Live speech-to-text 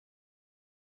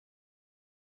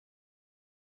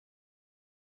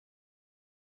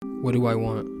What do I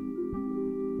want?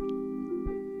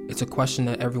 It's a question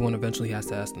that everyone eventually has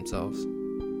to ask themselves.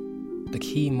 The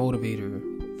key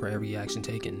motivator for every action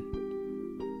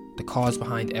taken. The cause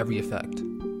behind every effect.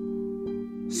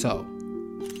 So,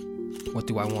 what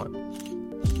do I want?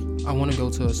 I want to go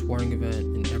to a sporting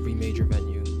event in every major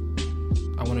venue.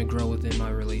 I want to grow within my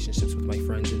relationships with my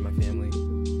friends and my family.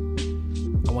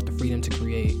 I want the freedom to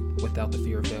create without the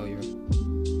fear of failure.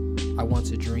 I want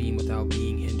to dream without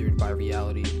being hindered by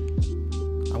reality.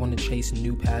 I want to chase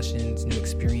new passions, new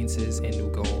experiences, and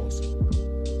new goals.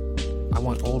 I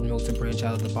want Old Milk to branch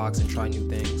out of the box and try new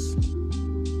things.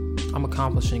 I'm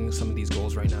accomplishing some of these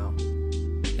goals right now,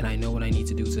 and I know what I need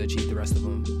to do to achieve the rest of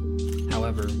them.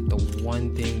 However, the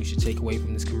one thing you should take away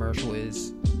from this commercial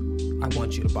is, I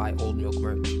want you to buy Old Milk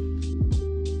merch.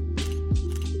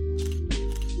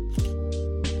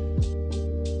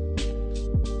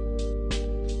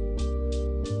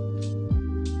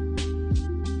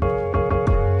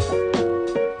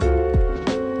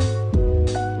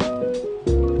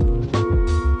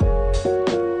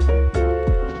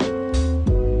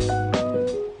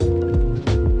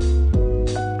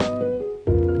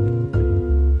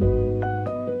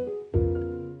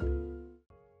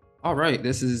 All right,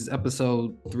 this is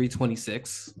episode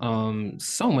 326.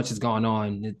 So much has gone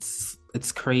on.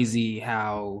 It's crazy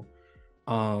how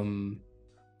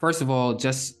first of all,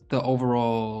 just the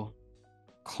overall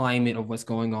climate of what's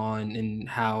going on and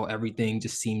how everything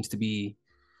just seems to be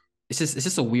it's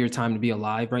just a weird time to be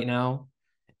alive right now.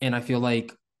 And I feel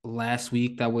like last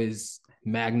week that was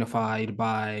magnified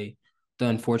by the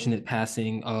unfortunate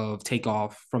passing of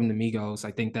Takeoff from the Migos.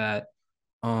 I think that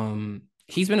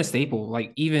he's been a staple.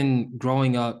 Like even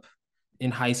growing up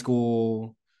in high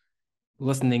school,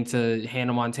 listening to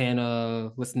Hannah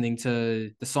Montana, listening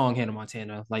to the song Hannah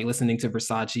Montana, like listening to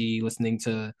Versace, listening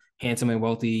to Handsome and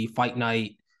Wealthy, Fight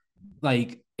Night.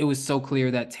 Like it was so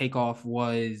clear that Takeoff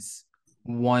was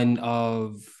one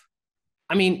of,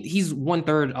 I mean, he's one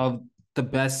third of the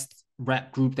best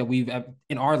rap group that we've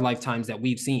in our lifetimes that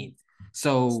we've seen.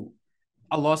 So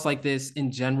a loss like this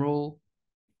in general,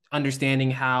 understanding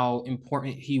how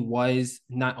important he was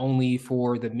not only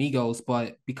for the Migos,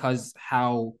 but because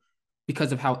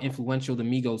of how influential the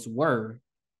Migos were,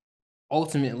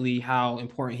 ultimately how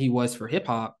important he was for hip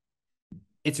hop.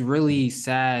 It's really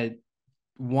sad.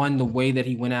 One, the way that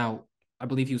he went out. I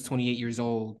believe he was 28 years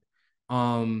old.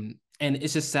 And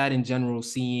it's just sad in general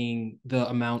seeing the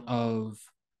amount of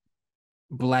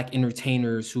Black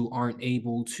entertainers who aren't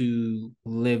able to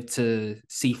live to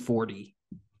see 40.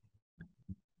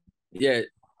 Yeah,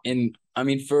 and I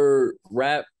mean for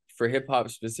rap, for hip hop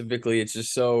specifically, it's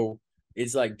just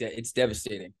it's like it's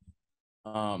devastating.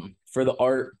 For the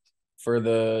art, for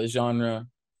the genre,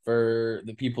 for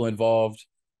the people involved,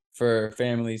 for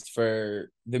families,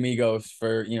 for the Migos,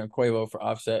 for Quavo, for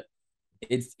Offset.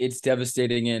 It's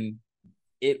devastating, and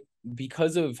it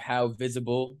because of how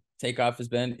visible Takeoff has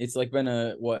been. It's like been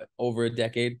over a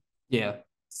decade Yeah.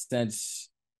 since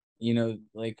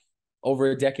like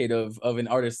over a decade of an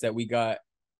artist that we got,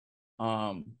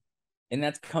 um and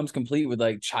that comes complete with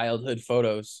like childhood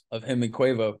photos of him and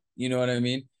Quavo, you know what I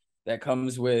mean, that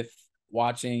comes with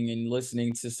watching and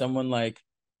listening to someone like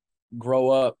grow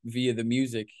up via the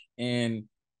music. And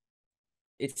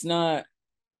it's not,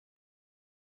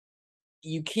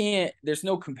 you can't, there's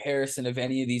no comparison of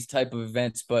any of these type of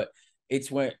events, but it's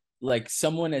when like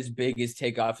someone as big as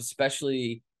Takeoff,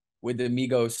 especially with the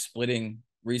Migos splitting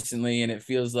recently, and it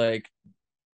feels like,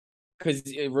 because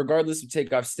regardless of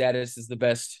Takeoff status as the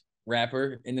best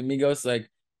rapper in the Migos, like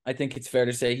I think it's fair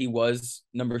to say he was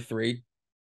number three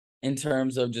in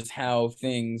terms of just how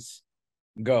things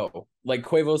go. Like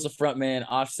Quavo's the front man,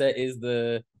 Offset is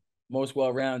the most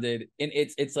well-rounded, and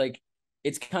it's like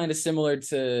it's kind of similar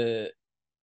to,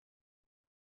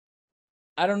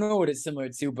 I don't know what it's similar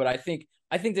to, but I think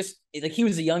this, like he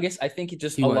was the youngest. I think it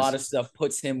just He a lot was. of stuff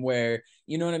puts him where,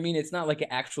 you know what I mean? It's not like an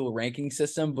actual ranking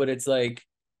system, but it's like,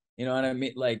 you know what I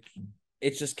mean? Like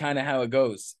it's just kind of how it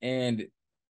goes. And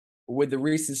with the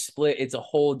recent split, it's a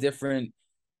whole different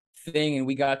thing. And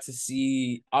we got to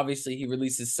see, obviously he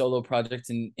released his solo project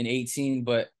in 18,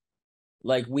 but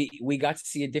like we got to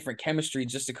see a different chemistry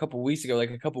just a couple weeks ago.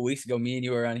 Like a couple weeks ago, me and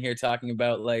you were on here talking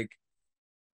about like,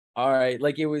 all right,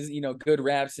 like it was, good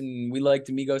raps, and we liked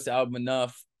Amigos album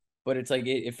enough, but it's like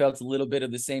it felt a little bit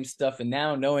of the same stuff. And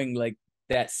now knowing like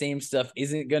that same stuff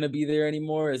isn't gonna be there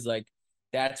anymore is like,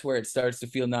 that's where it starts to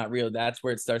feel not real. That's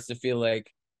where it starts to feel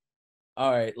like,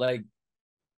 all right, like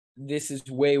this is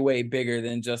way, way bigger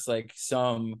than just like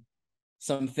something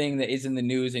that is in the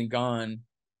news and gone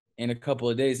in a couple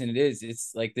of days. And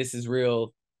it's like this is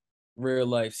real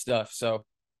life stuff. So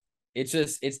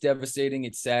it's devastating.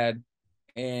 It's sad.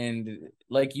 And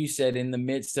like you said, in the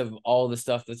midst of all the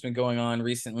stuff that's been going on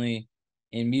recently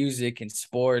in music and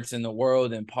sports and the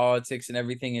world and politics and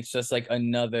everything, it's just like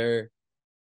another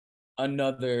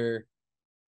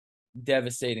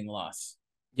devastating loss.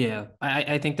 Yeah,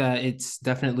 I think that it's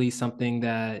definitely something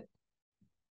that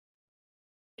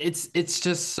it's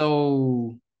just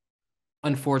so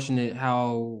unfortunate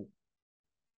how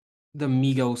the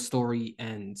Migos story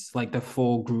ends, like the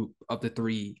full group of the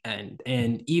three end.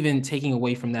 And even taking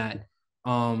away from that,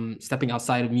 stepping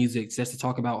outside of music, just to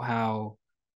talk about how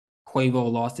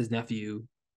Quavo lost his nephew,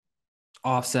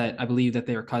 Offset, I believe that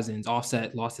they are cousins.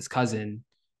 Offset lost his cousin.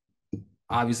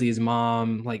 Obviously, his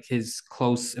mom, like his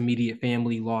close immediate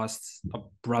family, lost a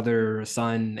brother, a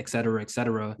son, et cetera, et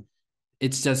cetera.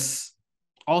 It's just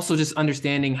also just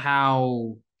understanding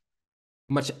how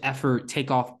much effort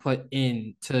Takeoff put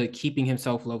in to keeping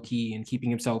himself low key and keeping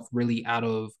himself really out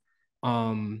of,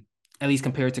 um, at least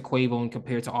compared to Quavo and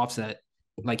compared to Offset,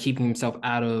 like keeping himself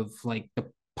out of like the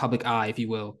public eye, if you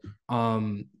will.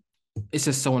 It's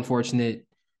just so unfortunate.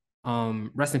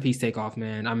 Rest in peace, Takeoff,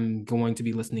 man. I'm going to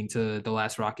be listening to The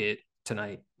Last Rocket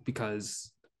tonight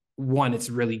because one, it's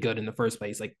really good in the first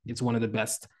place. Like it's one of the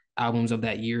best albums of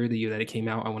that year, the year that it came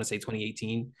out. I want to say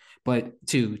 2018. But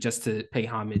two, just to pay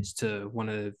homage to one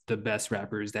of the best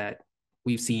rappers that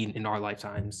we've seen in our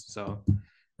lifetimes. So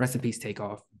rest in peace,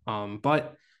 Takeoff.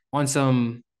 But on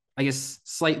some, I guess,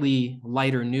 slightly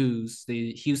lighter news,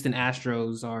 the Houston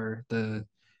Astros are the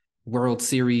World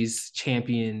Series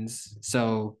champions.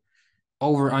 So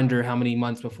over under how many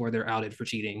months before they're outed for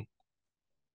cheating?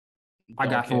 I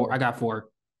Don't got care. four. I got four.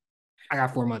 I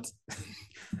got 4 months.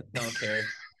 Don't care.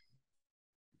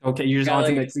 Okay, you're just on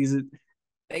to next season.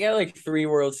 They got like 3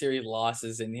 World Series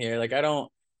losses in here. Like I don't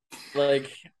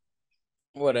like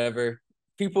whatever.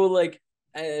 People like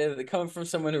coming from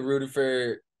someone who roots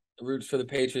for the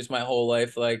Patriots my whole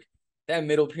life. Like that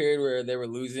middle period where they were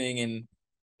losing and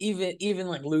even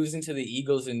like losing to the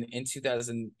Eagles in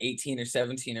 2018 or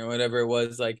 17 or whatever it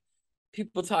was, like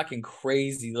people talking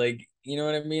crazy, like you know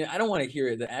what I mean? I don't want to hear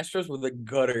it. The Astros were the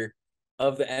gutter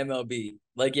of the MLB.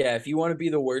 Like, yeah, if you want to be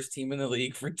the worst team in the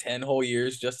league for 10 whole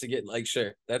years just to get like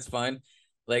sure, that's fine.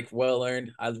 Like well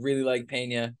earned. I really like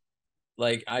Pena.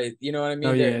 Like you know what I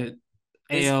Oh mean? yeah,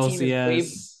 This team is way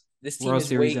ALCS, this team World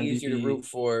is way Series easier to MVP. root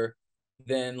for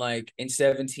than like in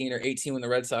 17 or 18 when the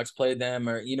Red Sox played them,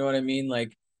 or you know what I mean?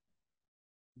 Like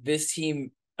this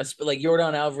team, like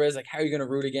Yordan Alvarez, like how are you going to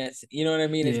root against? You know what I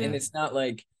mean? And Yeah, it's not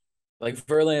like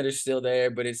Verlander's still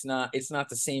there, but it's not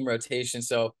the same rotation.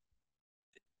 So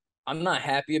I'm not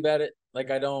happy about it. Like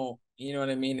I don't, you know what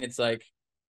I mean? It's like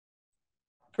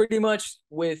pretty much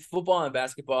with football and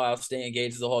basketball, I'll stay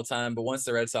engaged the whole time. But once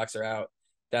the Red Sox are out,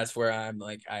 that's where I'm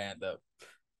like I end up I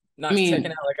not checking mean,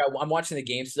 out. Like I'm watching the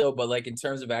game still, but like in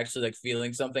terms of actually like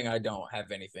feeling something, I don't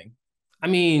have anything. I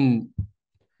mean,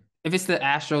 if it's the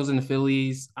Astros and the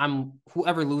Phillies, I'm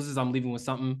whoever loses, I'm leaving with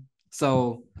something.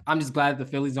 So I'm just glad the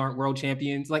Phillies aren't world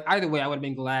champions. Like either way, I would have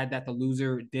been glad that the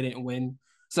loser didn't win.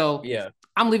 So Yeah.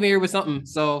 I'm leaving here with something.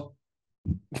 So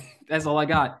that's all I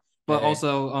got. But Hey,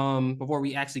 also, before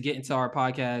we actually get into our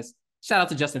podcast, shout out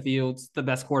to Justin Fields, the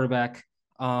best quarterback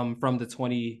from the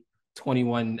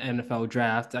 2021 NFL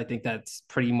draft. I think that's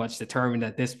pretty much determined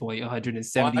at this point.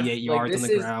 178 like yards on this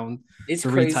the is ground, it's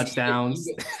three crazy. You touchdowns.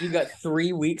 got, you got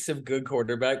 3 weeks of good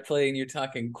quarterback play, and you're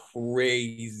talking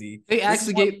crazy. They This is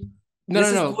actually what gave no,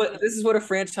 no, no. this is what a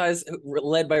franchise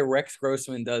led by Rex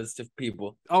Grossman does to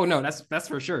people. Oh no, that's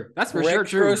for sure. That's for sure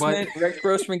true. But Rex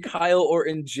Grossman, Kyle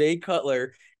Orton, Jay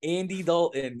Cutler, Andy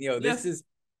Dalton. yeah, This Mitch is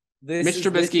this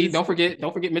Trubisky. is. Don't forget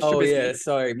Mitch Oh yeah, Trubisky.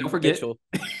 sorry, Don't forget. Mitchell.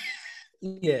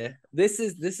 Yeah, this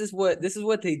is what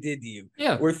they did to you.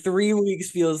 Yeah, Where 3 weeks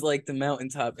feels like the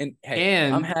mountaintop. And hey,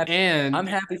 I'm and happy. I'm and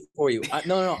happy for you.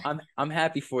 No, I'm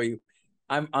happy for you.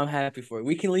 I'm happy for you.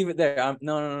 We can leave it there.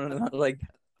 No. Like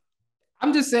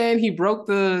I'm just saying he broke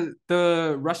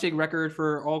the rushing record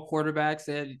for all quarterbacks,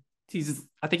 and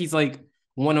I think he's like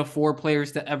one of four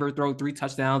players to ever throw 3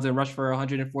 touchdowns and rush for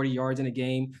 140 yards in a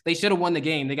game. They should have won the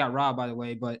game. They got robbed, by the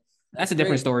way, but that's that's a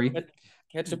different great. story.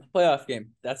 Catch a playoff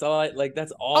game. That's all I like.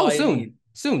 That's all Oh, I need.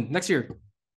 soon, next year.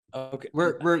 Okay.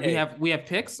 We Hey, have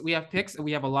picks, and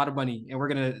we have a lot of money, and we're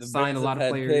gonna the sign a Bears have lot of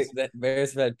had players.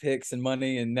 Bears have had picks and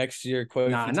money, and next year quite a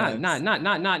Nah, few times.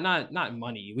 not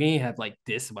money. We ain't have like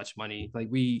this much money. Like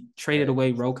we traded Hey,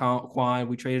 away Roquan,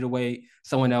 we traded away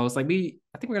someone else. I think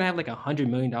we're gonna have like $100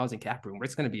 million in cap room.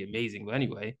 It's gonna be amazing. But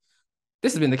anyway,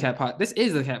 this has been the Cap Pod. This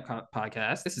is the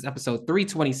Podcast. This is episode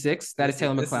 326. That is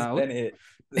Taylor this has McLeod. been it.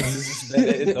 This has just been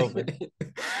it. It's over.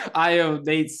 I am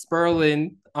Nate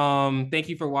Sperlin. Thank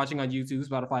you for watching on YouTube,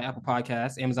 Spotify, Apple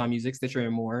Podcasts, Amazon Music, Stitcher,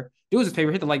 and more. Do us a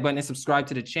favor, hit the like button and subscribe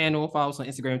to the channel. Follow us on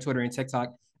Instagram, Twitter, and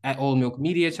TikTok at Old Milk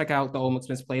Media. Check out the Old Milk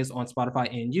Spence playlist on Spotify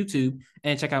and YouTube,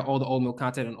 and check out all the Old Milk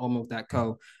content on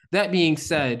oldmilk.co. That being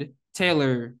said,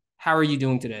 Taylor, how are you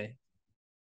doing today?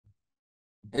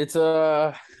 It's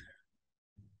a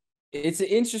it's an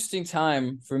interesting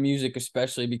time for music,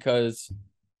 especially because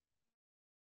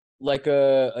like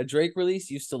a Drake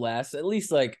release used to last at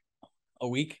least like a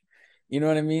week. You know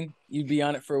what I mean? You'd be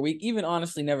on it for a week. Even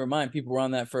honestly, never mind. People were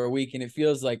on that for a week, and it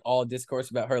feels like all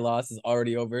discourse about her loss is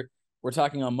already over. We're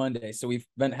talking on Monday, so we've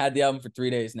been had the album for 3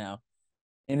 days now,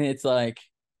 and it's like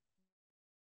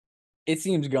it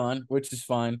seems gone, which is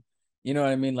fine. You know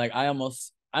what I mean? Like I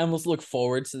almost look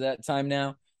forward to that time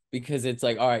now because it's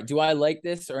like, all right, do I like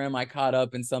this or am I caught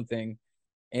up in something?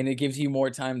 And it gives you more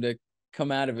time to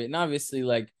come out of it. And obviously,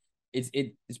 like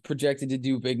it's projected to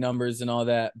do big numbers and all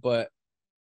that, but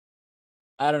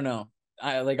I don't know.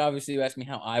 I like obviously you asked me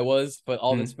how I was, but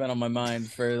all that's Mm. been on my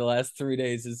mind for the last 3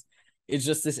 days is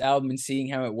just this album and seeing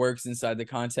how it works inside the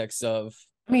context of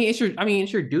It's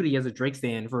your duty as a Drake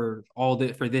fan for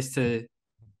this to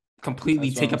completely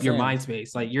that's what take I'm up your saying. mind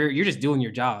space. Like you're just doing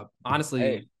your job. Hey,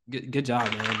 Honestly, good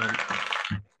job, man.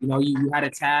 Like, you had a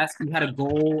task, you had a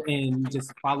goal, and you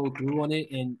just followed through on it.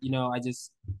 And I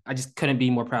just couldn't be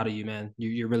more proud of you, man.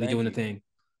 You're really thank doing the you. thing.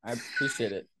 I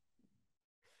appreciate it.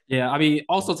 Yeah,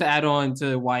 also to add on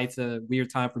to why it's a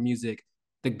weird time for music,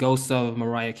 the ghosts of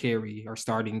Mariah Carey are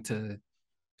starting to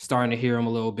hear him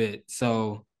a little bit.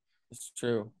 So It's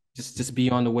true. just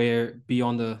be on the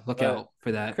But lookout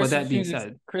for that. But that being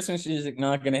said, Christmas music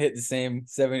not gonna hit the same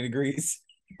 70 degrees.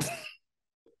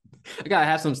 I gotta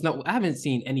have some snow. I haven't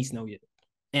seen any snow yet,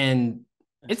 and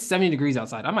it's 70 degrees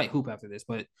outside. I might hoop after this,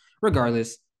 but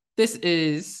regardless, this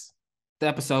is the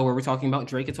episode where we're talking about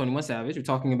Drake and 21 Savage. We're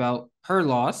talking about Her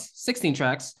Loss, 16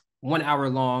 tracks, 1 hour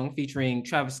long, featuring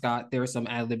Travis Scott. There are some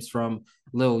ad libs from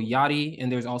Lil Yachty,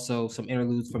 and there's also some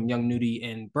interludes from Young Nudie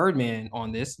and Birdman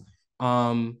on this.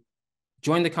 Um,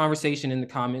 Join the conversation in the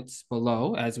comments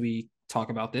below as we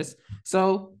talk about this.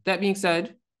 So, that being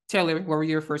said, Taylor, what were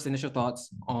your first initial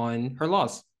thoughts on Her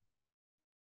Loss?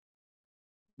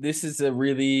 This is a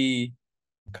really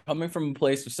coming from a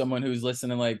place of someone who's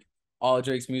listening like all of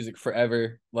Drake's music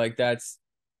forever. Like that's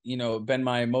been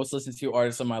my most listened to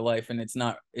artist of my life, and it's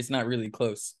not really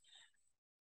close.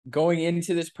 Going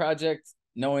into this project,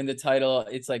 knowing the title,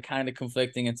 it's like kind of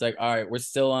conflicting. It's like, all right, we're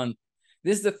still on.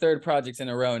 This is the third project in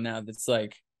a row now that's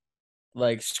like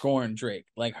scorn Drake,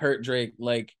 like hurt Drake,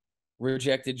 like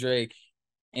rejected Drake.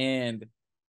 And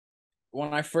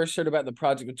when I first heard about the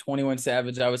project with 21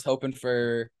 Savage, I was hoping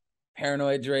for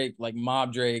paranoid Drake, like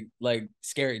mob Drake, like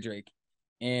scary Drake.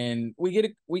 And we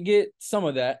get some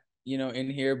of that, in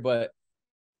here, but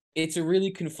it's a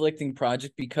really conflicting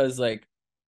project because like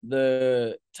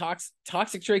the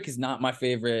toxic Drake is not my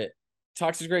favorite.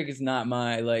 Toxic Drake is not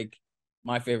my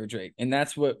favorite Drake. And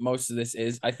that's what most of this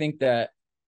is. I think that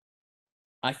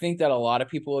a lot of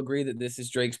people agree that this is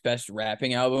Drake's best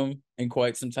rapping album in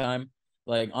quite some time.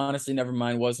 Like honestly,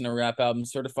 Nevermind wasn't a rap album.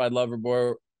 Certified Lover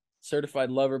Boy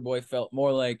felt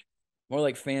more like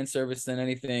fan service than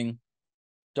anything.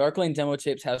 Dark Lane demo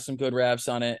tapes have some good raps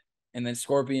on it, and then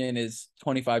Scorpion is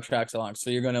 25 tracks long, so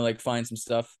you're gonna like find some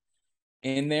stuff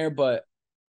in there. But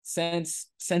since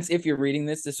if you're reading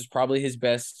this is probably his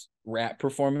best rap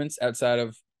performance outside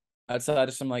of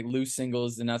some like loose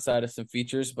singles and outside of some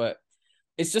features. But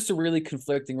it's just a really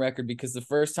conflicting record because the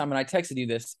first time, and I texted you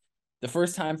this, the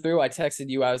first time through, I texted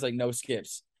you, I was like, no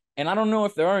skips. And I don't know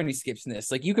if there are any skips in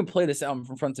this. Like, you can play this album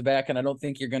from front to back, and I don't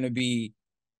think you're going to be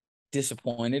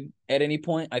disappointed at any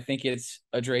point. I think it's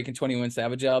a Drake and 21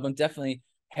 Savage album. Definitely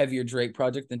heavier Drake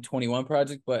project than 21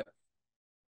 project, but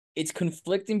it's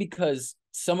conflicting because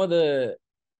some of the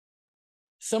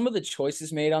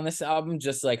choices made on this album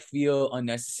just like feel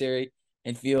unnecessary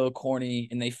and feel corny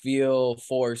and they feel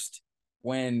forced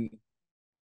when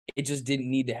it just didn't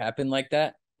need to happen like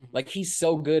that. Like he's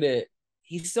so good at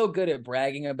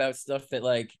bragging about stuff that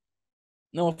like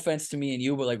no offense to me and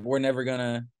you, but like we're never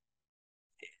gonna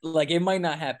like it might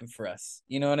not happen for us.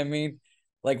 You know what I mean?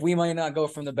 Like we might not go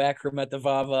from the back room at the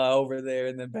Vava over there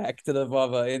and then back to the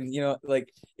Vava. And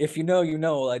like if you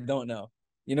know, I don't know.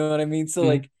 You know what I mean? So Mm-hmm.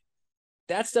 like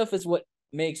that stuff is what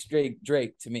makes Drake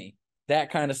to me.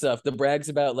 That kind of stuff. The brags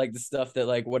about like the stuff that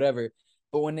like whatever.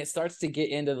 But when it starts to get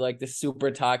into like the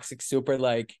super toxic, super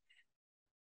like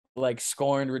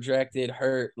scorned, rejected,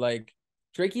 hurt, like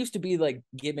Drake used to be like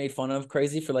get made fun of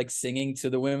crazy for like singing to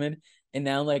the women. And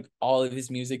now like all of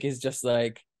his music is just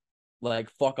like like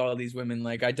fuck all these women,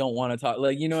 like I don't want to talk,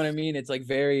 like, you know what I mean? It's like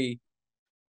very,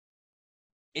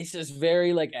 it's just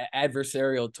very like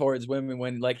adversarial towards women,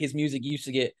 when like his music used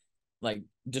to get like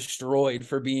destroyed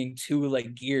for being too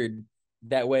like geared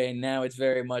that way, and now it's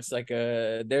very much like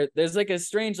there's like a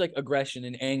strange like aggression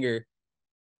and anger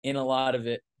in a lot of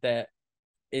it, that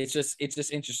it's just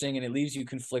interesting, and it leaves you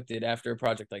conflicted after a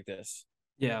project like this.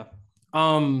 Yeah.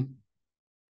 Um,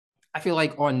 I feel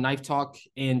like on Knife Talk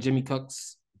and Jimmy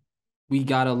Cooks, we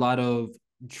got a lot of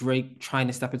Drake trying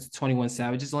to step into 21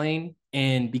 Savage's lane.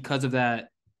 And because of that,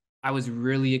 I was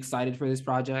really excited for this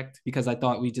project because I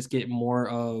thought we just get more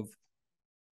of,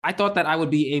 I thought that I would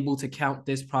be able to count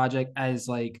this project as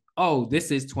like, oh, this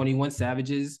is 21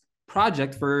 Savage's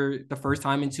project for the first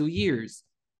time in 2 years.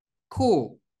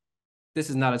 Cool. This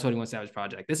is not a 21 Savage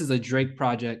project. This is a Drake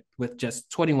project with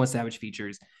just 21 Savage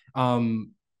features.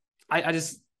 Um, I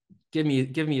just give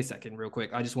me a second real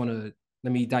quick. I just want to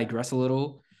let me digress a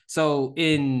little. So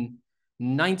in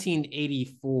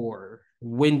 1984,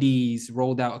 Wendy's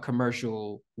rolled out a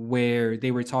commercial where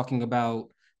they were talking about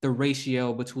the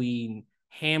ratio between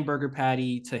hamburger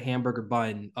patty to hamburger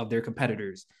bun of their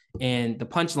competitors. And the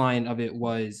punchline of it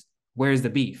was, where's the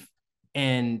beef?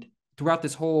 And throughout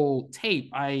this whole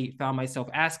tape, I found myself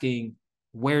asking,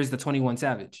 where's the 21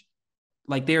 Savage?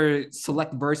 Like there are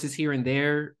select verses here and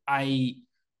there.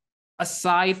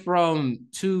 Aside from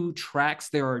two tracks,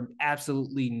 there are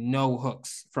absolutely no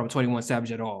hooks from 21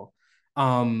 Savage at all.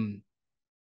 Um,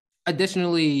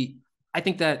 Additionally, I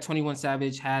think that 21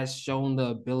 Savage has shown the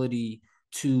ability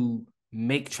to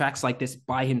make tracks like this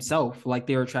by himself. Like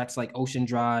there are tracks like Ocean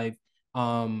Drive,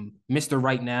 Mr.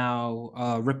 Right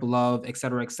Now, Rip Love, et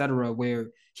cetera, where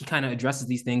he kind of addresses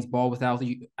these things, Ball Without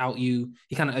You, Out You.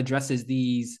 He kind of addresses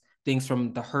these things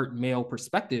from the hurt male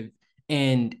perspective.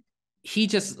 And he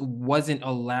just wasn't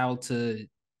allowed to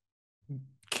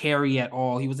carry at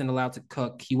all. He wasn't allowed to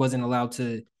cook. He wasn't allowed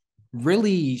to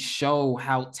really show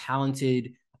how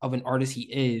talented of an artist he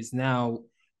is. Now,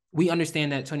 we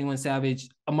understand that 21 Savage,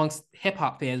 amongst hip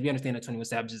hop fans, we understand that 21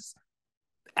 Savage is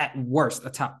at worst a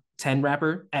top 10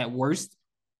 rapper, at worst.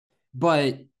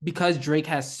 But because Drake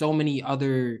has so many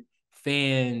other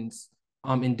fans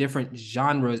in different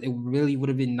genres, it really would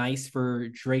have been nice for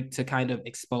Drake to kind of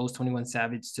expose 21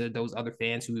 Savage to those other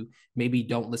fans who maybe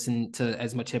don't listen to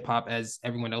as much hip hop as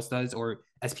everyone else does or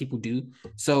as people do.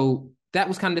 So that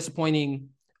was kind of disappointing.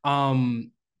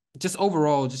 Um just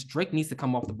overall, just Drake needs to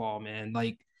come off the ball, man.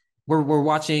 Like we're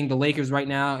watching the Lakers right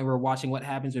now, and we're watching what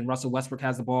happens when Russell Westbrook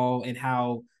has the ball and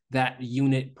how that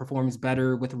unit performs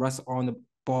better with Russ on the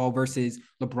ball versus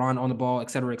LeBron on the ball, et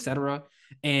cetera, et cetera.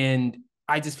 And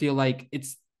I just feel like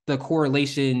it's the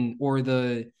correlation or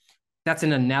that's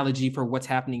an analogy for what's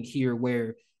happening here,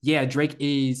 where yeah, Drake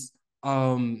is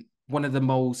one of the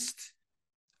most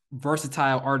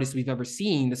versatile artists we've ever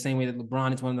seen, the same way that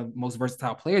LeBron is one of the most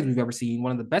versatile players we've ever seen,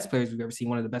 one of the best players we've ever seen,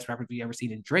 one of the best rappers we've ever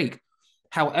seen in Drake.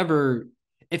 However,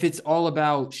 if it's all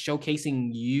about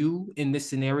showcasing you in this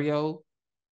scenario,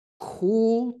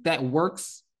 cool, that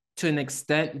works to an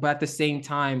extent, but at the same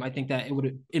time, I think that it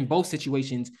would, in both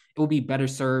situations, it would be better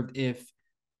served if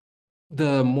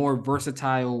the more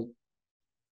versatile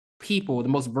people, the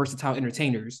most versatile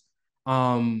entertainers,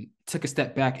 took a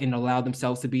step back and allowed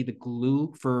themselves to be the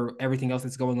glue for everything else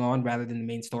that's going on rather than the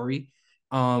main story.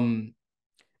 Um,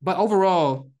 but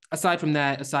overall, aside from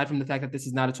that, aside from the fact that this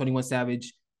is not a 21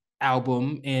 Savage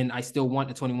album, and I still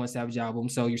want a 21 Savage album,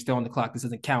 so you're still on the clock. This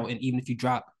doesn't count. And even if you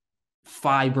drop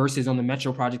 5 verses on the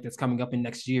Metro project that's coming up in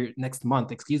next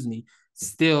month, excuse me,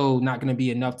 still not going to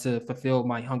be enough to fulfill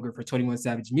my hunger for 21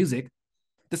 Savage music.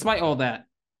 Despite all that,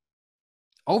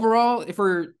 overall, if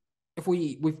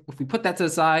we put that to the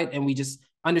side and we just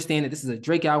understand that this is a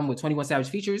Drake album with 21 Savage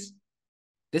features,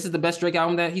 this is the best Drake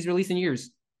album that he's released in years.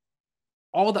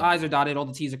 All the I's are dotted, all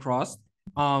the T's are crossed.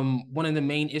 One of the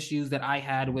main issues that I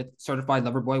had with Certified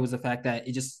Lover Boy was the fact that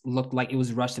it just looked like it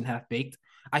was rushed and half baked.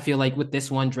 I feel like with this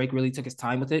one, Drake really took his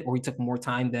time with it, or he took more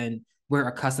time than we're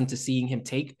accustomed to seeing him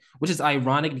take, which is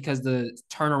ironic because the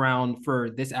turnaround for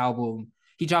this album,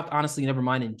 he dropped Honestly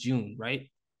Nevermind in June, right?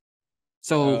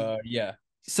 So Yeah.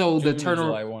 so the June or turner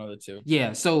July, one of the two.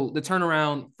 yeah, so the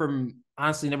turnaround from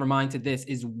Honestly Nevermind to this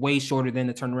is way shorter than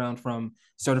the turnaround from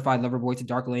Certified Lover Boy to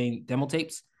Dark Lane demo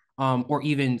tapes, or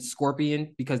even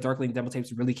Scorpion, because Dark Lane demo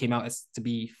tapes really came out as to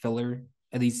be filler.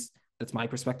 At least that's my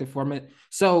perspective from it.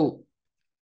 So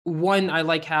one, I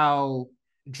like how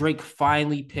Drake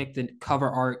finally picked a cover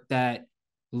art that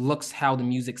looks how the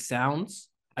music sounds.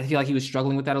 I feel like he was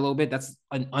struggling with that a little bit. That's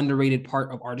an underrated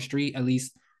part of artistry, at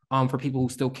least for people who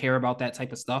still care about that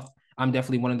type of stuff. I'm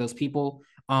definitely one of those people.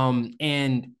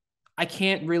 And I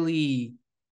can't really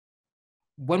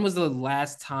when was the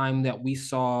last time that we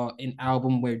saw an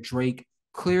album where Drake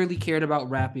clearly cared about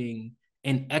rapping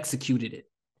and executed it?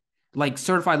 Like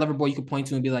Certified Lover Boy, you could point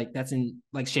to and be like, that's in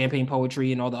like Champagne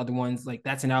Poetry and all the other ones. Like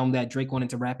that's an album that Drake wanted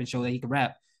to rap and show that he could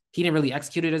rap. He didn't really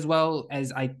execute it as well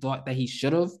as I thought that he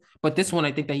should have. But this one,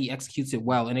 I think that he executes it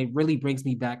well. And it really brings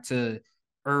me back to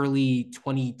early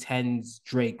 2010s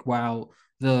Drake. While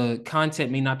the content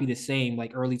may not be the same,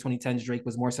 like early 2010s Drake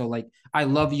was more so like, I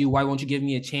love you. Why won't you give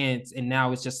me a chance? And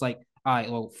now it's just like, all right,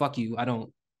 well, fuck you. I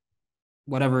don't,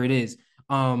 whatever it is.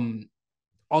 Um,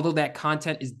 Although that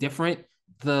content is different,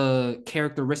 the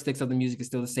characteristics of the music is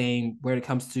still the same where it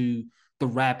comes to the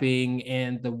rapping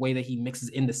and the way that he mixes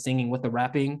in the singing with the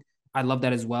rapping. I love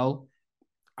that as well.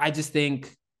 I just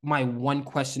think my one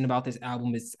question about this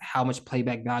album is how much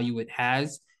playback value it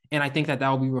has. And I think that that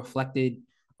will be reflected,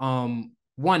 one,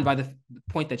 by the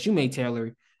point that you made,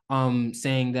 Taylor,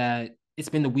 saying that it's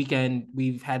been the weekend.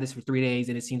 We've had this for 3 days,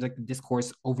 and it seems like the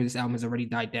discourse over this album has already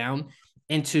died down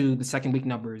into the second week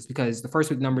numbers because the first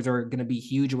week numbers are going to be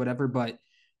huge or whatever. But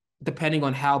depending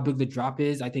on how big the drop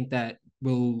is, I think that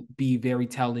will be very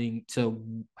telling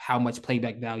to how much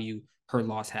playback value her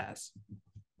loss has.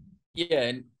 Yeah,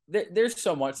 and there's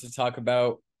so much to talk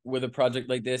about with a project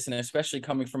like this, and especially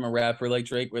coming from a rapper like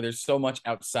Drake, where there's so much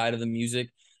outside of the music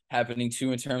happening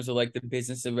too in terms of like the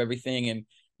business of everything, and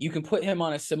you can put him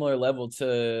on a similar level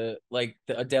to like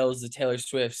the Adele's, the Taylor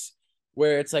Swifts,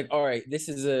 where it's like, all right, this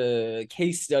is a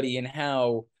case study in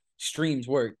how streams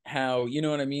work, how you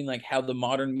know what I mean, like how the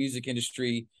modern music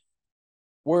industry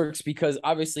works, because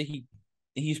obviously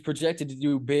he's projected to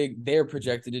do big, they're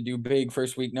projected to do big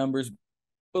first week numbers,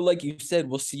 but like you said,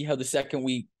 we'll see how the second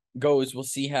week goes. We'll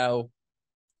see how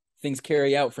things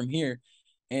carry out from here.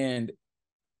 And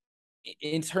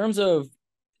in terms of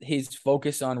his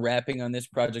focus on rapping on this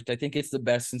project, I think it's the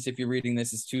best since if you're reading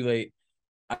this, it's too late.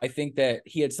 I think that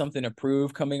he had something to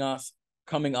prove coming off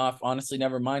Honestly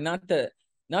Nevermind.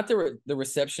 Not the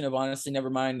reception of Honestly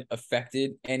Nevermind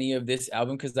affected any of this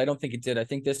album, because I don't think it did. I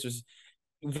think this was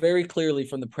very clearly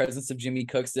from the presence of Jimmy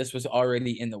Cooks, this was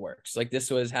already in the works. Like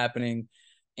this was happening,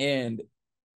 and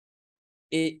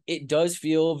it does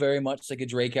feel very much like a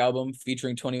Drake album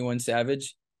featuring 21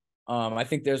 Savage. I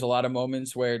think there's a lot of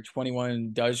moments where 21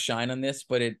 does shine on this,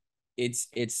 but it's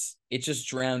just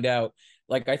drowned out.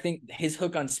 Like I think his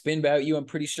hook on "Spin About You," I'm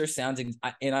pretty sure sounds,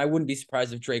 and I wouldn't be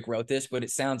surprised if Drake wrote this, but it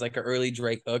sounds like an early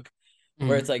Drake hook,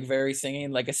 where it's like very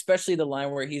singing, like especially the line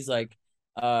where he's like,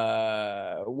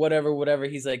 whatever,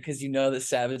 he's like, because you know that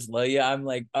Savage love you. I'm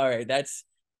like, all right, that's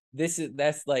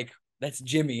like that's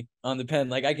Jimmy on the pen.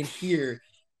 Like I can hear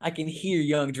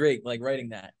young Drake like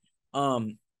writing that.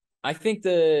 I think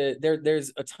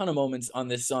there's a ton of moments on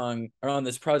this song or on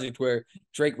this project where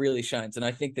Drake really shines, and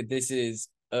I think that this is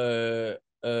a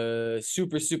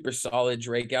super solid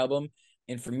Drake album.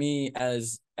 And for me,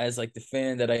 as like the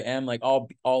fan that I am, like I'll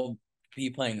be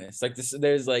playing this. Like this,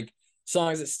 there's like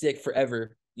songs that stick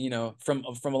forever, you know, from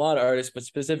a lot of artists, but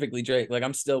specifically Drake. Like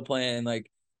I'm still playing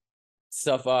like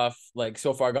stuff off like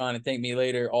So Far Gone and Thank Me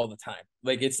Later all the time.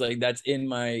 Like it's like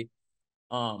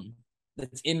um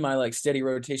that's in my like steady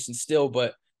rotation still,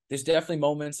 but there's definitely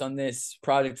moments on this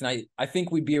project, and I think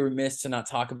we'd be remiss to not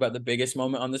talk about the biggest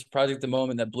moment on this project, the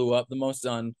moment that blew up the most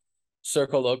on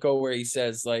Circo Loco, where he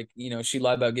says like, you know, she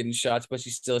lied about getting shots, but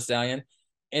she's still a stallion.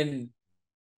 And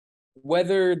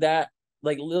whether that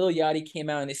like Lil Yachty came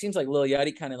out, and it seems like Lil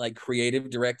Yachty kind of like creative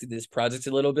directed this project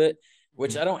a little bit,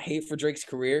 which I don't hate for Drake's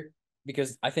career,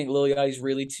 because I think Lil Yachty's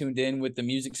really tuned in with the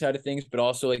music side of things, but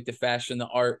also like the fashion, the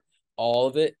art, all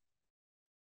of it.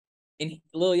 And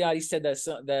Lil Yachty said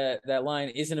that line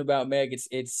isn't about Meg.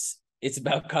 It's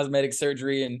about cosmetic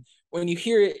surgery. And when you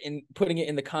hear it and putting it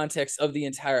in the context of the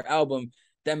entire album,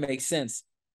 that makes sense.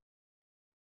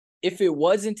 If it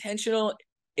was intentional,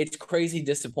 it's crazy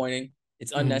disappointing.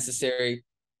 It's unnecessary.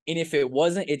 And if it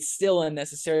wasn't, it's still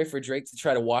unnecessary for Drake to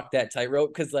try to walk that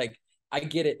tightrope. Because like I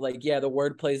get it, like yeah, the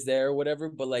wordplay's there or whatever,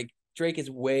 but like Drake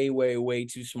is way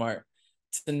too smart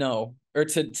to know or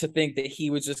to think that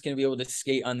he was just going to be able to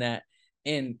skate on that.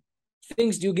 And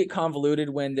things do get convoluted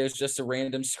when there's just a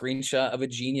random screenshot of a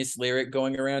genius lyric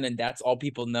going around and that's all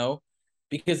people know,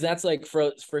 because that's like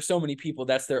for so many people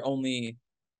that's their only,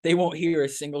 they won't hear a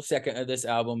single second of this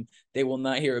album, they will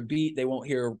not hear a beat, they won't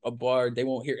hear a bar, they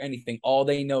won't hear anything. All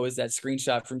they know is that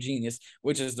screenshot from Genius,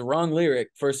 which is the wrong lyric.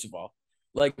 First of all,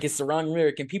 like it's the wrong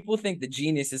lyric, and people think that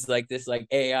Genius is like this like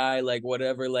AI like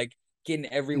whatever, like getting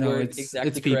every No, word it's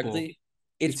exactly people. correctly.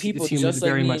 It's It's people human. It's just like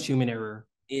very much me. human error.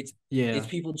 it's Yeah. it's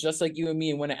people just like you and me.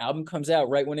 And when an album comes out,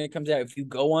 right when it comes out, if you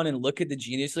go on and look at the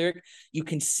Genius lyric, you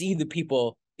can see the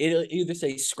people it'll either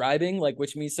say scribing, like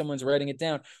which means someone's writing it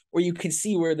down, or you can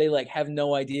see where they like have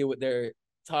no idea what they're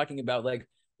talking about. Like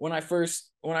when I first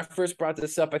brought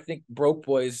this up, I think Broke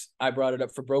Boys, I brought it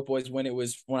up for Broke Boys when it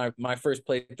was when I my first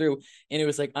playthrough, and it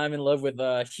was like I'm in love with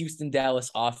Houston,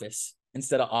 Dallas office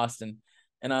instead of Austin.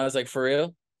 And I was like, for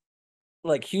real?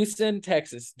 Like Houston,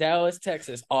 Texas, Dallas,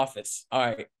 Texas, office. All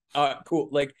right, cool.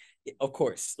 Like, of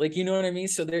course, like you know what I mean.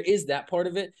 So there is that part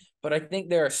of it, but I think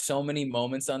there are so many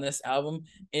moments on this album,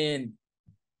 and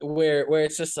where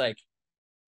it's just like,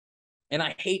 and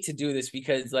I hate to do this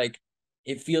because like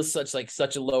it feels such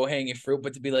a low hanging fruit,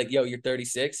 but to be like, yo, you're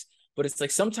 36, but it's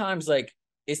like sometimes like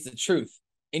it's the truth,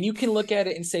 and you can look at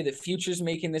it and say that Future's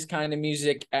making this kind of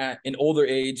music at an older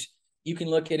age. You can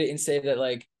look at it and say that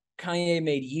like Kanye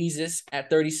made Yeezus at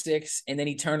 36, and then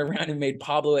he turned around and made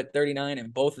Pablo at 39,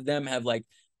 and both of them have like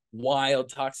wild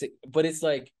toxic. But it's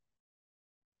like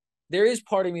there is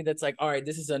part of me that's like, all right,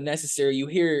 this is unnecessary. You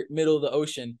hear middle of the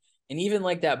ocean, and even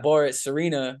like that bar at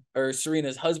Serena or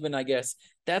Serena's husband, I guess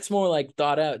that's more like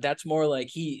thought out. That's more like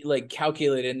he like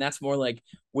calculated, and that's more like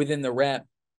within the rap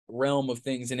realm of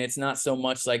things. And it's not so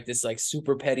much like this like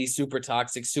super petty, super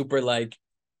toxic, super like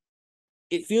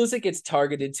it feels like it's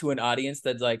targeted to an audience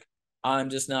that's like I'm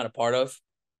just not a part of.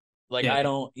 Like Yeah. I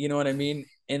don't, you know what I mean?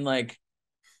 And like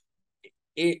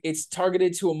it's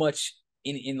targeted to a much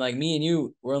in like me and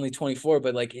you, we're only 24,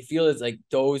 but like it feels like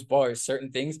those bars,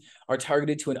 certain things are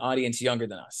targeted to an audience younger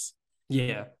than us,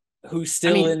 Yeah. who's I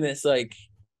still in mean, this like,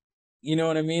 you know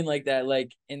what I mean? Like that,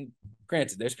 like, and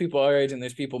granted, there's people our age and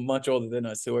there's people much older than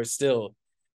us who are still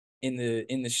in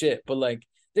the shit. But like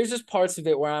there's just parts of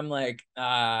it where I'm like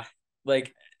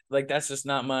like that's just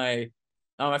not my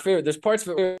favorite. There's parts of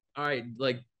it where, all right,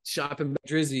 like shopping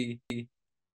Drizzy,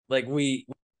 like we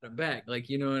got it back, like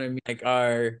you know what I mean, like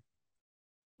our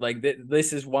like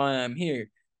this is why I'm here.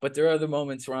 But there are other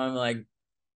moments where I'm like,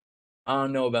 I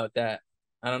don't know about that.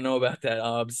 I don't know about that,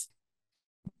 Obs.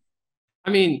 I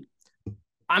mean,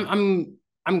 I'm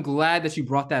glad that you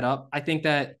brought that up. I think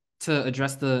that to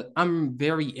address I'm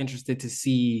very interested to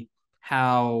see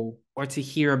how or to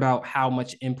hear about how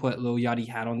much input Lil Yachty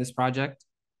had on this project.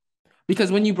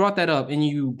 Because when you brought that up and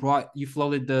you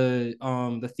floated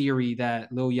the theory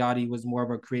that Lil Yachty was more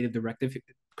of a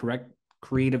correct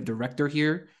creative director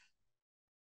here.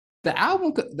 The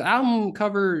album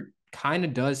cover kind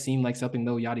of does seem like something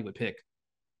Lil Yachty would pick,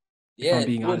 if I'm Yeah,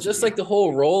 being well, honest with just you. like the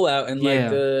whole rollout and like Yeah,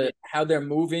 the how they're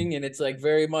moving, and it's like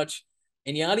very much.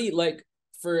 And Yachty, like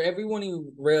for everyone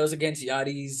who rails against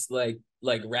Yachty's like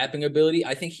rapping ability,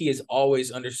 I think he has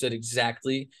always understood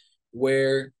exactly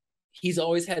where he's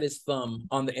always had his thumb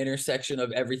on the intersection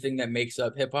of everything that makes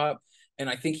up hip hop. And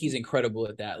I think he's incredible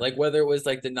at that. Like whether it was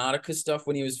like the Nautica stuff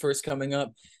when he was first coming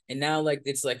up, and now like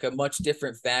it's like a much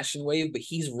different fashion wave, but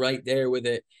he's right there with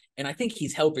it. And I think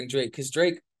he's helping Drake because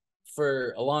Drake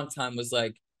for a long time was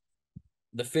like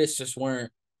the fists just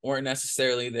weren't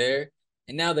necessarily there,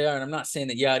 and now they are. And I'm not saying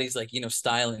that Yachty's like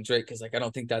styling Drake because like I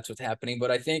don't think that's what's happening, but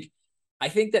I think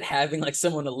that having like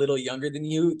someone a little younger than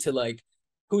you to like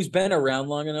who's been around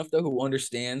long enough though who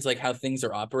understands like how things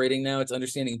are operating now, it's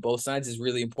understanding both sides is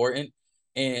really important.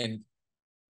 And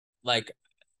like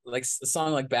like a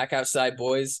song like Back Outside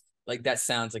Boys, like that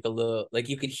sounds like a little like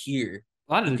a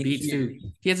lot of you the can beats hear too.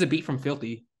 He has a beat from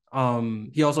Filthy.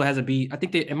 He also has a beat. I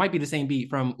think it might be the same beat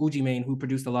from Uji Mane, who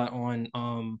produced a lot on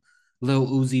Lil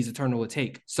Uzi's Eternal Will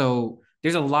Take. So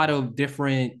there's a lot of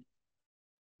different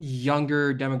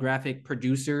younger demographic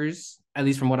producers, at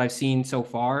least from what I've seen so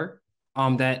far,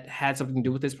 that had something to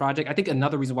do with this project. I think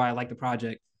another reason why I like the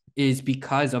project is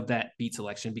because of that beat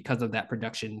selection, because of that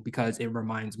production, because it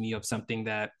reminds me of something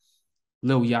that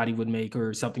Lil Yachty would make,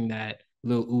 or something that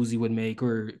Lil Uzi would make,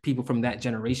 or people from that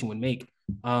generation would make.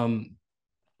 Um,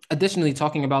 Additionally,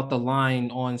 talking about the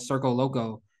line on Circo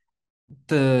Loco,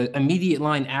 the immediate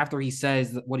line after he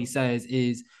says what he says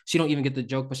is, "She don't even get the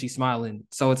joke, but she's smiling."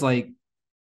 So it's like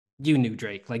you knew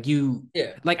Drake.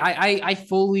 yeah. I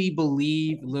fully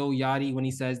believe Lil Yachty when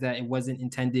he says that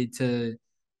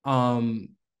um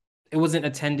it wasn't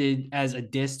intended as a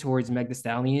diss towards Meg Thee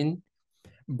Stallion.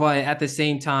 But at the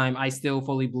same time, I still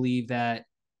fully believe that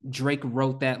Drake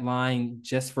wrote that line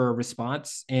just for a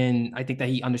response. And I think that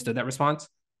he understood that response,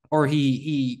 or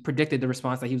he predicted the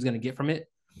response that he was going to get from it.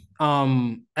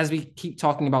 As we keep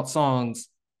talking about songs,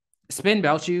 Spin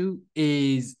About You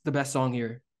is the best song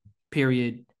here,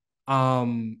 period.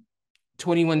 Um,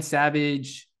 21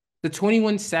 Savage, the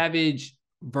 21 Savage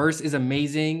verse is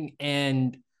amazing.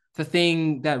 And the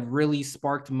thing that really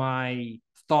sparked my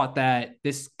thought that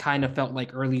this kind of felt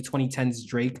like early 2010s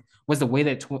Drake was the way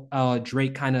that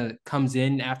Drake kind of comes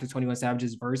in after 21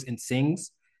 Savage's verse and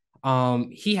sings.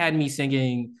 He had me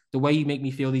singing "The Way You Make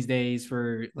Me Feel These Days"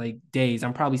 for like days.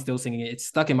 I'm probably still singing it. It's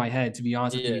stuck in my head, to be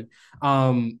honest with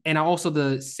Yeah. you. And I also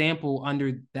the sample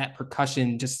under that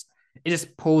percussion just it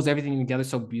just pulls everything together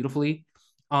so beautifully.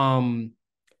 Um,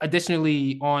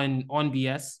 Additionally, on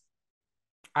BS,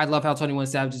 I love how 21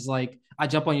 Savage is like, I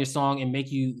jump on your song and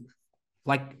make you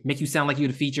sound like you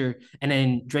the feature, and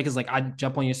then Drake is like, I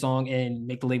jump on your song and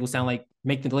make the label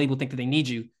think that they need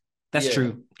you. That's Yeah.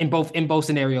 true in both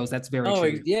scenarios. That's very Oh,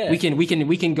 true. yeah. We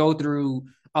can go through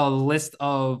a list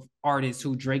of artists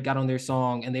who Drake got on their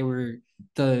song and they were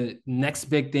the next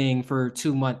big thing for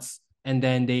 2 months and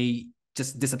then they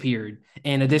just disappeared.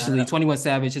 And I additionally, know. 21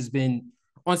 Savage has been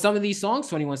on some of these songs.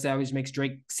 21 Savage makes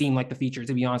Drake seem like the feature,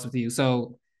 to be honest with you.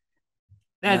 So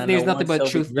there's nothing 901 but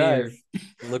Shelby truth Drive.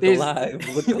 there. Look There's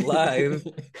alive. Look alive.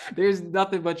 there's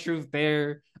nothing but truth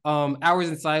there. Hours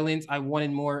in Silence, I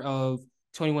wanted more of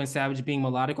 21 Savage being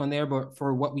melodic on there, but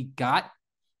for what we got,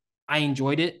 I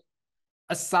enjoyed it.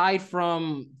 Aside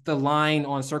from the line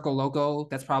on Circo Loco,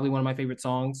 that's probably one of my favorite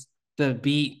songs. The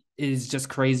beat is just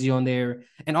crazy on there.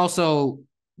 And also,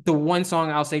 the one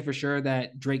song I'll say for sure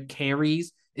that Drake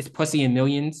carries is Pussy in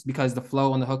Millions because the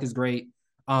flow on the hook is great.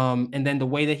 And then the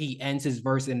way that he ends his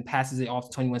verse and passes it off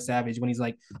to 21 Savage when he's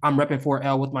like, I'm repping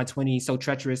 4L with my 20, so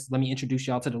treacherous. Let me introduce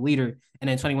y'all to the leader. And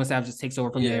then 21 Savage just takes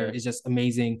over from there. Yeah. Is just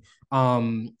amazing.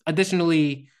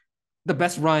 Additionally, the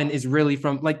best run is really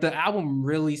from like the album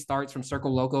really starts from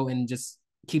Circle Loco and just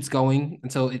keeps going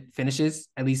until it finishes.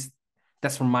 At least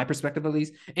that's from my perspective, at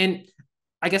least. And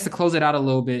I guess to close it out a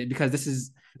little bit, because this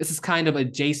is kind of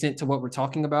adjacent to what we're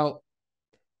talking about.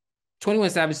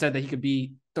 21 Savage said that he could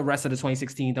be the rest of the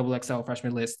 2016 Double XL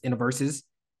freshman list in a verses.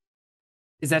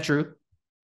 Is that true?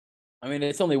 I mean,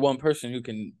 it's only one person who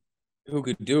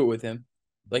could do it with him.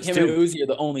 Like It's him and two. Uzi are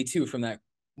the only two from that.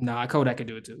 Nah, Kodak could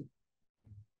do it too.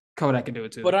 Kodak could do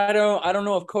it too. But I don't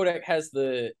know if Kodak has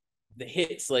the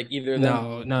hits like either of them.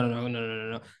 No, no, no, no, no,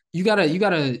 no, no. You gotta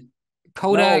No,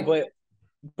 Kodak.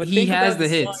 but He has the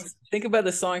hits. think about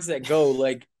the songs that go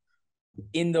like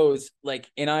in those like,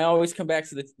 and I always come back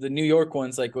to the New York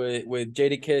ones like with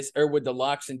Jadakiss or with the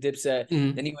Locks and Dipset.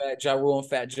 Mhm. Then you had Ja Rule and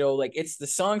Fat Joe. Like it's the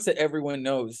songs that everyone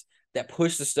knows that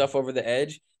push the stuff over the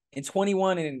edge. And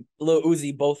 21 and Lil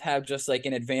Uzi both have just like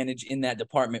an advantage in that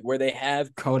department where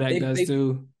Kodak does they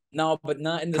too. no, but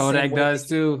not in the same Kodak way. does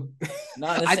too.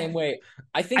 Not in the I same way.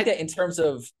 I think I that in terms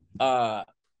of uh I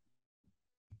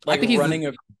like think he's running the,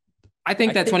 a I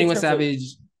think I that think in 21 terms of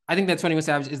Savage I think that 21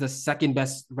 Savage is the second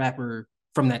best rapper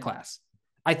from that class.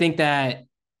 I think that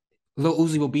Lil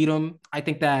Uzi will beat him. I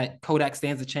think that Kodak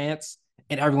stands a chance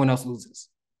and everyone else loses.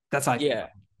 That's how I feel. yeah.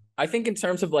 I think in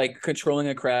terms of like controlling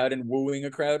a crowd and wooing a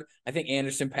crowd, I think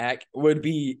Anderson .Paak would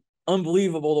be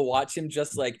unbelievable to watch him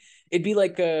just like it'd be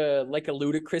like a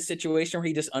ludicrous situation where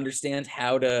he just understands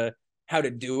how to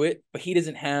do it, but he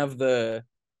doesn't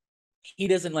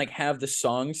like have the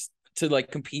songs to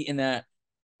like compete in that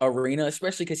arena,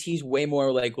 especially because he's way more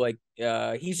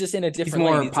he's just in a He's different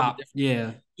lane. more He's in a pop. different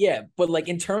Yeah. yeah, but like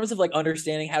in terms of like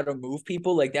understanding how to move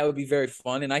people, like that would be very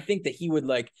fun. And I think that he would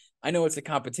like I know it's a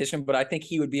competition, but I think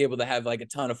he would be able to have like a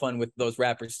ton of fun with those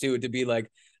rappers too, to be like,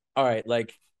 all right,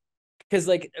 like because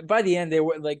like by the end they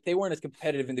weren't as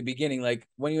competitive in the beginning. Like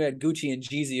when you had Gucci and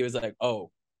Jeezy, it was like, oh,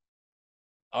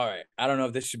 all right, I don't know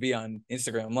if this should be on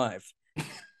Instagram Live.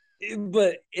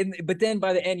 But then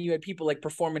by the end you had people like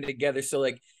performing together, so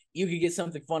like you could get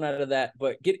something fun out of that.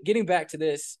 But getting back to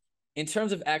this in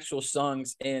terms of actual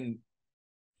songs, and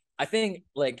I think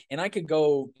like, and I could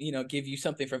go, give you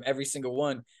something from every single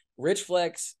one. Rich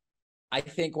Flex, I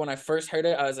think when I first heard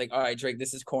it, I was like, all right, Drake,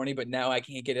 this is corny, but now I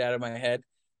can't get it out of my head.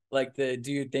 Like the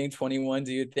do you think 21,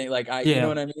 do you think like you know Yeah.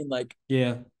 what I mean? Like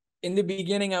Yeah. in the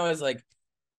beginning, I was like,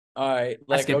 all right, I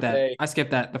like skipped that. okay, I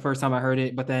skipped that the first time I heard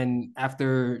it, but then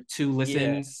after two yeah,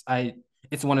 listens,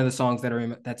 it's one of the songs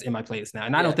that's in my playlist now,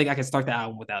 and I don't yeah. think I can start the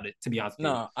album without it. To be honest with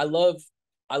No, I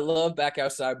love Back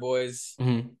Outside Boys.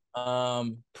 you. Mm-hmm.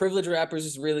 Privilege Rappers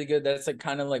is really good. That's like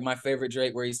kind of like my favorite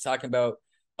Drake, where he's talking about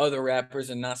other rappers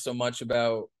and not so much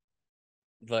about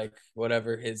like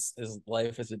whatever his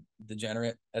life as a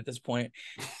degenerate at this point,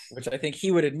 which I think he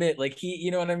would admit. Like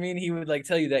you know what I mean? He would like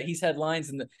tell you that he had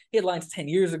lines 10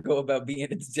 years ago about being a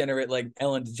degenerate, like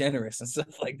Ellen DeGeneres and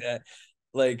stuff like that.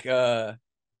 Like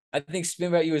I think Spin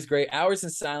About You is great. Hours in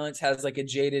Silence has like a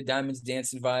jaded Diamonds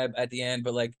Dancing vibe at the end,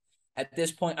 but like at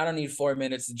this point, I don't need 4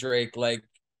 minutes of Drake like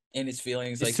in his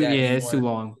feelings It's like too that yeah, it's too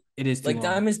anymore. long. It is too Like long.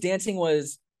 Diamonds Dancing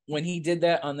was when he did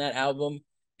that on that album,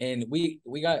 and we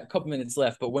got a couple minutes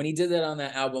left, but when he did that on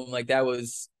that album, like that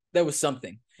was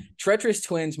something. Treacherous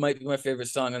Twins might be my favorite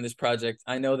song on this project.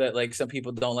 I know that like some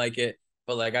people don't like it.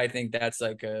 But like I think that's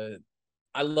like a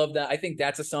I love that. I think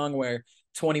that's a song where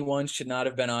 21 should not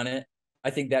have been on it. I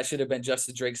think that should have been just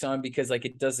a Drake song because like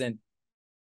it doesn't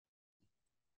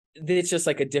it's just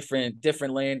like a different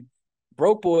lane.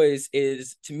 Broke Boys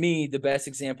is to me the best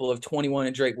example of 21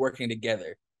 and Drake working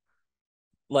together.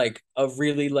 Like of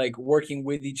really like working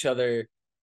with each other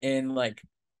and like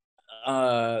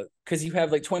because you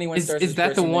have like 21 starts Is this that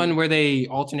the verse and one then where they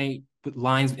alternate with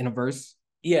lines in a verse?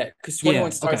 yeah, because 21 Yeah.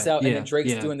 starts Okay. out and then Yeah.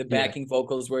 Drake's Yeah. doing the Yeah. backing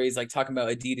vocals where he's like talking about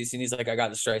Adidas and he's like, I got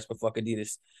the stripes, but fuck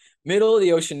Adidas. Middle of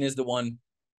the Ocean is the one,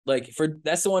 like for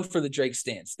that's the one for the Drake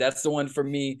stance. That's the one for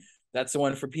me. That's the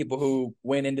one for people who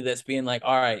went into this being like,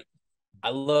 all right, I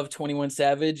love 21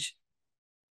 Savage,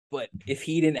 but if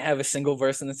he didn't have a single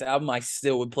verse in this album, I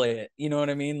still would play it. You know what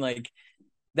I mean? Like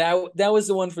that was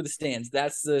the one for the stands.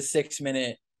 That's the 6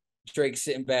 minute Drake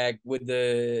sitting back with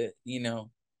the,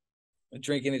 a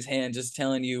drink in his hand, just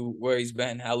telling you where he's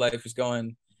been, how life is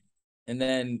going. And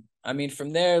then, I mean,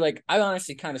 from there, like I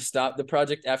honestly kind of stopped the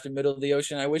project after Middle of the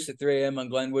Ocean. I wish the 3 a.m. on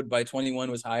Glenwood by 21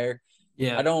 was higher. I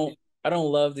Yeah. don't I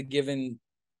don't love the giving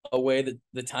away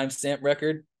the timestamp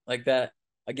record like that.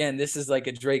 Again, this is like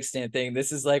a Drake stand thing.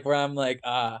 This is like where I'm like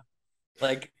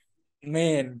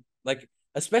man, like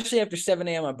especially after 7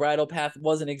 a.m. on Bridal Path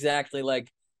wasn't exactly like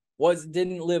was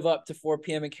didn't live up to 4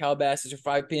 p.m. in Calabasas or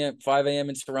 5 a.m.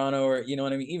 in Toronto or you know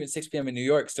what I mean, even 6 p.m. in New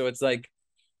York. So it's like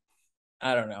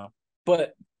I don't know.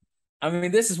 But I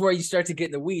mean, this is where you start to get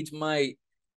in the weeds. My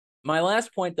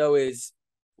last point though is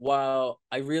while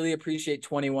I really appreciate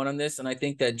 21 on this, and I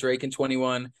think that Drake and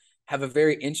 21 have a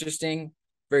very interesting,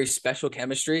 very special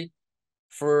chemistry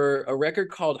for a record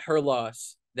called Her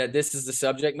Loss, that this is the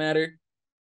subject matter,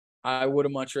 I would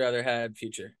have much rather had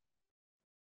Future.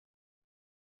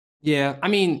 Yeah. I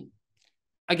mean,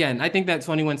 again, I think that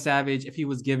 21 Savage, if he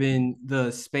was given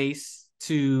the space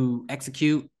to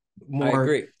execute I more,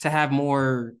 agree. to have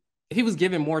more, if he was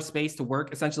given more space to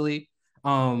work, essentially,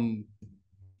 um,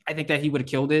 I think that he would have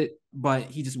killed it, but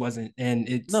he just wasn't,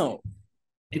 and No,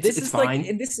 this it's is like, fine.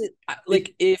 and this is It,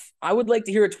 like, if I would like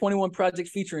to hear a 21 project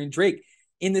featuring Drake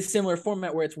in this similar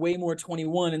format where it's way more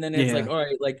 21, and then it's like, yeah, all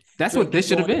right, like that's what Drake, this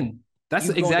should have been. That's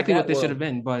you go into exactly what that this should world. have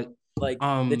been. But Like the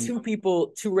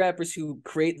um, two rappers who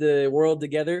create the world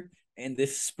together in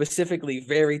this specifically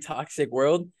very toxic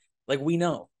world, like we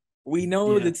know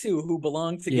yeah, the two who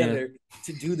belong yeah, together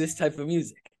to do this type of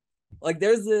music. Like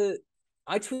there's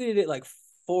I tweeted it like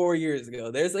 4 years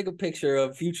ago. There's like a picture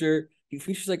of Future. He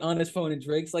features like on his phone and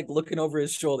Drake's like looking over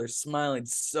his shoulder, smiling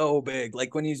so big,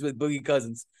 like when he's with Boogie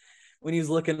Cousins, when he was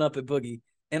looking up at Boogie.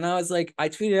 And I was like, I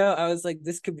tweeted out, I was like,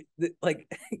 this could be like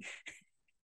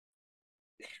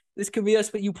this could be us,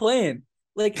 but you playing.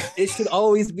 Like it should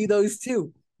always be those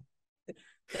two.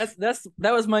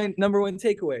 That was my number one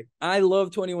takeaway. I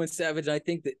love 21 Savage. I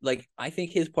think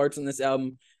his parts on this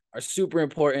album are super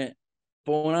important.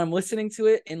 But when I'm listening to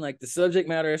it and like the subject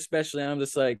matter, especially, I'm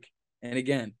just like, and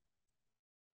again,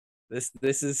 this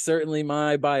is certainly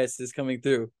my biases coming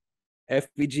through.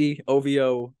 FBG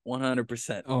OVO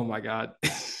 100%. oh my god.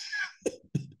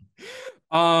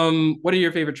 What are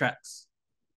your favorite tracks?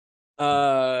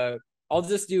 Uh, I'll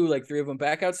just do like three of them.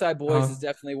 Back Outside Boys Uh, is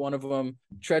definitely one of them.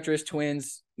 Treacherous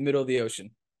Twins, Middle of the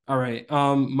Ocean. all right.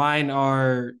 Mine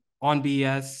are On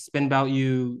BS, Spin About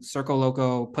You, Circle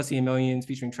Loco, Pussy and Millions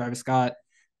featuring Travis Scott,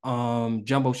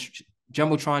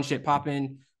 Jumbotron Shit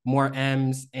Poppin', More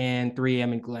M's, and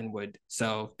 3M in Glenwood.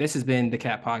 So this has been the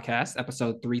Cat Podcast,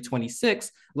 episode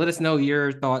 326. Let us know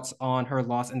your thoughts on Her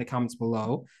Loss in the comments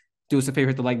below. Do us a favor,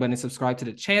 hit the like button and subscribe to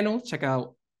the channel. Check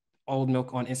out Old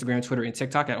Milk on Instagram, Twitter, and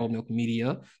TikTok at Old Milk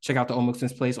Media. Check out the Old Milk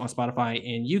Since Place on Spotify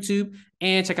and YouTube.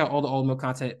 And check out all the Old Milk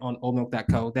content on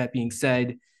oldmilk.co. That being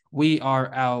said, we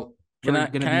are out. Can We're I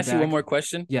going to can I be ask you one back. more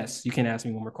question? Yes, you can ask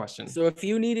me one more question. So if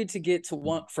you needed to get to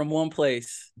one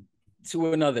place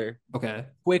to another Okay.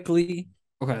 quickly,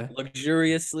 Okay.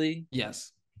 luxuriously,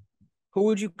 Yes. who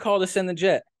would you call to send the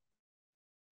jet?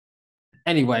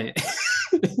 Anyway.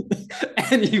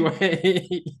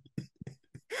 Anyway.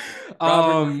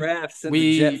 Robert Kraft sent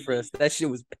the jet we for us. That shit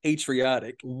was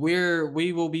patriotic.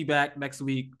 we will be back next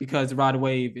week because Rod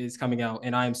Wave is coming out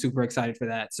and I am super excited for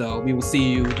that. So we will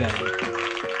see you then.